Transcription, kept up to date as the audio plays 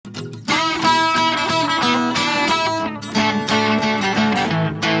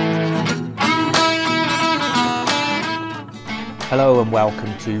Hello and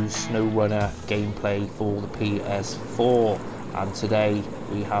welcome to Snowrunner gameplay for the PS4, and today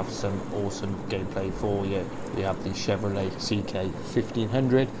we have some awesome gameplay for you. We have the Chevrolet CK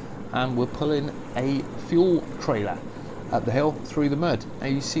 1500 and we're pulling a fuel trailer up the hill through the mud. Now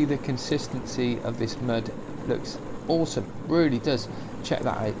you see the consistency of this mud looks awesome, really does. Check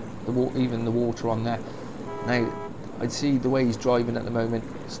that out, even the water on there. Now I'd see the way he's driving at the moment.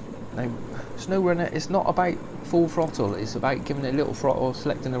 Now Snowrunner, it's not about full throttle, it's about giving it a little throttle,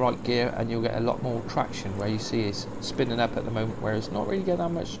 selecting the right gear, and you'll get a lot more traction. Where you see it's spinning up at the moment where it's not really getting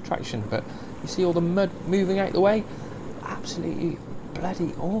that much traction, but you see all the mud moving out the way. Absolutely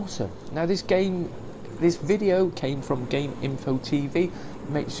bloody awesome. Now this video came from GAMEINFO TV.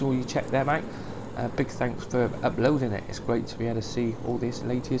 Make sure you check them out. Big thanks for uploading it. It's great to be able to see all this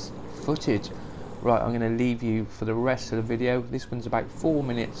latest footage. Right, I'm going to leave you for the rest of the video. This one's about 4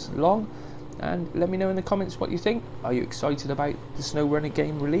 minutes long, and let me know in the comments what you think. Are you excited about the Snowrunner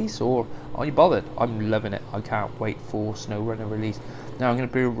game release, or are you bothered? I'm loving it. I can't wait for Snowrunner release. Now I'm going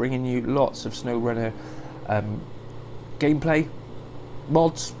to be bringing you lots of Snowrunner gameplay,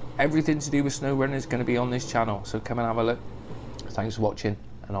 mods, everything to do with Snowrunner is going to be on this channel, so come and have a look. Thanks for watching,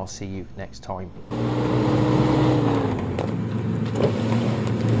 and I'll see you next time.